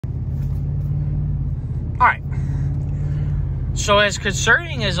So as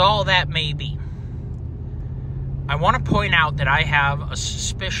concerning as all that may be, I want to point out that I have a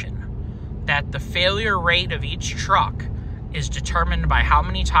suspicion that the failure rate of each truck is determined by how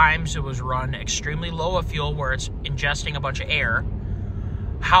many times it was run extremely low of fuel where it's ingesting a bunch of air,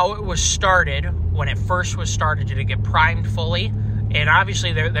 how it was started when it first was started, did it get primed fully? And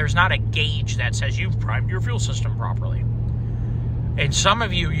obviously there's not a gauge that says you've primed your fuel system properly. And some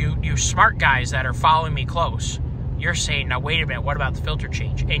of you smart guys that are following me close, you're saying, now wait a minute, what about the filter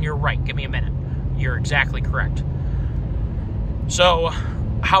change? And you're right, give me a minute. You're exactly correct. So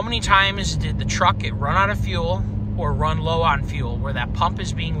how many times did the truck get run out of fuel or run low on fuel where that pump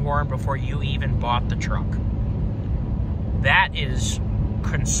is being worn before you even bought the truck? That is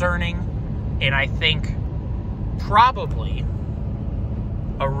concerning, and I think probably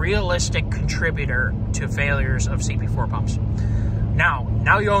a realistic contributor to failures of CP4 pumps.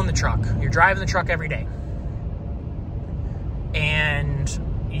 Now you own the truck. You're driving the truck every day. And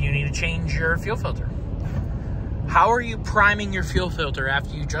you need to change your fuel filter. How are you priming your fuel filter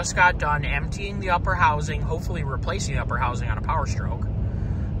after you just got done emptying the upper housing, hopefully replacing the upper housing on a power stroke,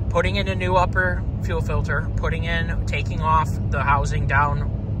 putting in a new upper fuel filter, taking off the housing down,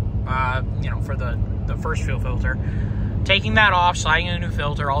 for the first fuel filter, taking that off, sliding in a new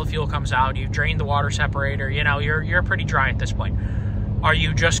filter, all the fuel comes out, you've drained the water separator, you're pretty dry at this point. Are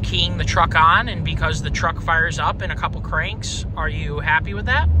you just keying the truck on, and because the truck fires up in a couple cranks, are you happy with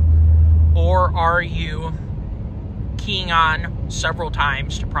that? Or are you keying on several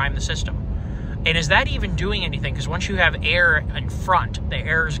times to prime the system? And is that even doing anything? Because once you have air in front, the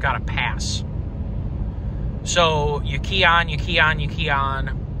air's got to pass. So you key on,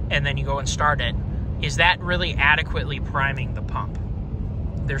 and then you go and start it. Is that really adequately priming the pump?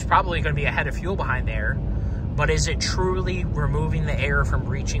 There's probably going to be a head of fuel behind there, but is it truly removing the air from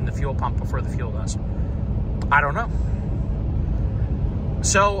reaching the fuel pump before the fuel does? I don't know.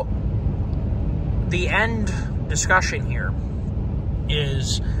 So the end discussion here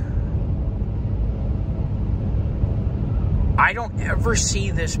is I don't ever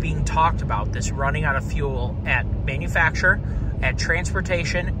see this being talked about, this running out of fuel at manufacturer, at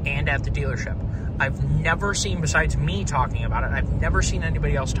transportation, and at the dealership. I've never seen, besides me talking about it, I've never seen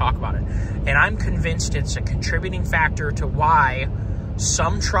anybody else talk about it. And I'm convinced it's a contributing factor to why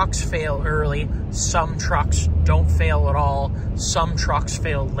some trucks fail early, some trucks don't fail at all, some trucks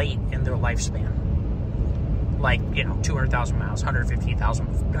fail late in their lifespan. Like, 200,000 miles, 150,000,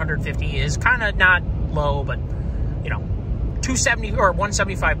 150 is kind of not low, but, 270 or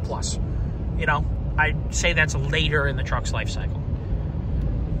 175 plus. I'd say that's later in the truck's life cycle.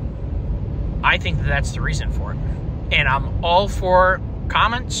 I think that's the reason for it. And I'm all for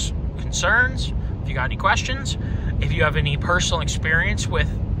comments, concerns. If you got any questions, if you have any personal experience with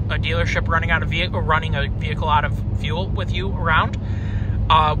a dealership running a vehicle out of fuel with you around,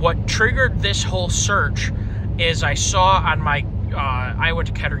 what triggered this whole search is I saw on my, I went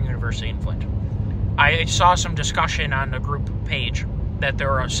to Kettering University in Flint. I saw some discussion on the group page that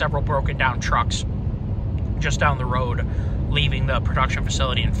there are several broken down trucks just down the road leaving the production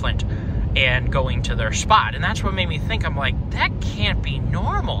facility in Flint and going to their spot. And that's what made me think, I'm like, that can't be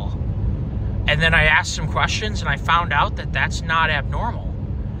normal. And then I asked some questions and I found out that that's not abnormal.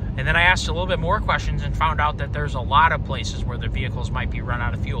 And then I asked a little bit more questions and found out that there's a lot of places where the vehicles might be run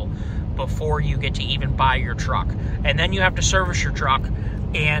out of fuel before you get to even buy your truck. And then you have to service your truck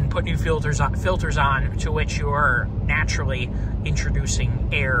and put new filters on, to which you are naturally introducing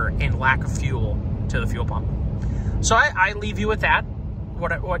air and lack of fuel to the fuel pump. So I leave you with that.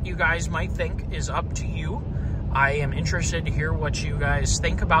 What you guys might think is up to you. I am interested to hear what you guys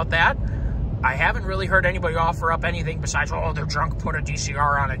think about that. I haven't really heard anybody offer up anything besides, oh, they're drunk, put a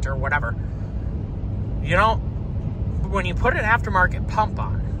DCR on it or whatever. When you put an aftermarket pump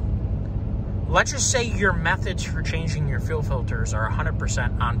on, let's just say your methods for changing your fuel filters are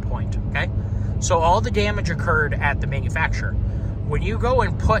 100% on point, okay? So all the damage occurred at the manufacturer. When you go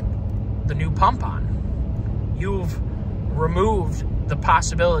and put the new pump on, you've removed the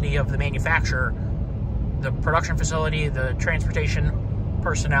possibility of the manufacturer, the production facility, the transportation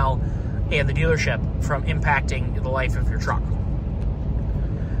personnel, and the dealership from impacting the life of your truck.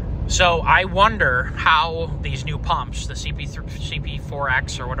 So I wonder how these new pumps, the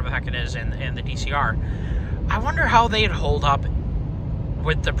CP4X or whatever the heck it is, and the DCR, I wonder how they'd hold up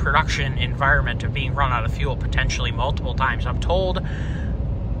with the production environment of being run out of fuel potentially multiple times. I'm told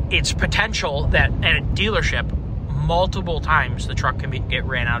it's potential that at a dealership, multiple times the truck can get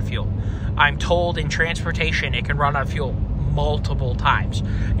ran out of fuel. I'm told in transportation it can run out of fuel multiple times.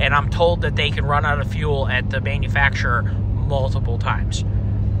 And I'm told that they can run out of fuel at the manufacturer multiple times.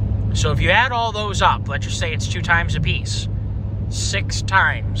 So if you add all those up, let's just say it's 2 times a piece, 6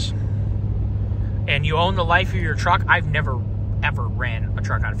 times, and you own the life of your truck, I've never, ever ran a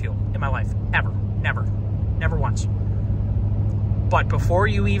truck out of fuel in my life. Ever. Never. Never once. But before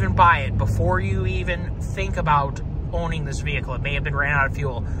you even buy it, before you even think about owning this vehicle, it may have been ran out of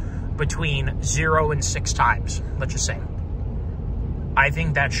fuel between 0 and 6 times, let's just say. I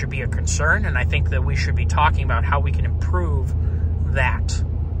think that should be a concern, and I think that we should be talking about how we can improve that.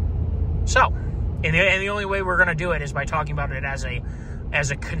 So, and the only way we're going to do it is by talking about it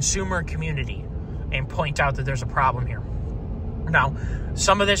as a consumer community and point out that there's a problem here. Now,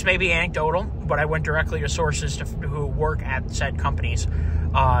 some of this may be anecdotal, but I went directly to sources who work at said companies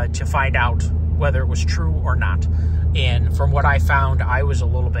to find out whether it was true or not. And from what I found, I was a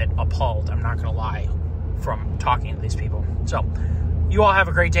little bit appalled, I'm not going to lie, from talking to these people. So, you all have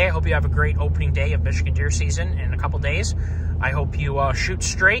a great day. I hope you have a great opening day of Michigan deer season in a couple days. I hope you shoot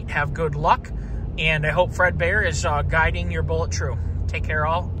straight, have good luck, and I hope Fred Bear is guiding your bullet true. Take care,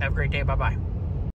 all. Have a great day. Bye-bye.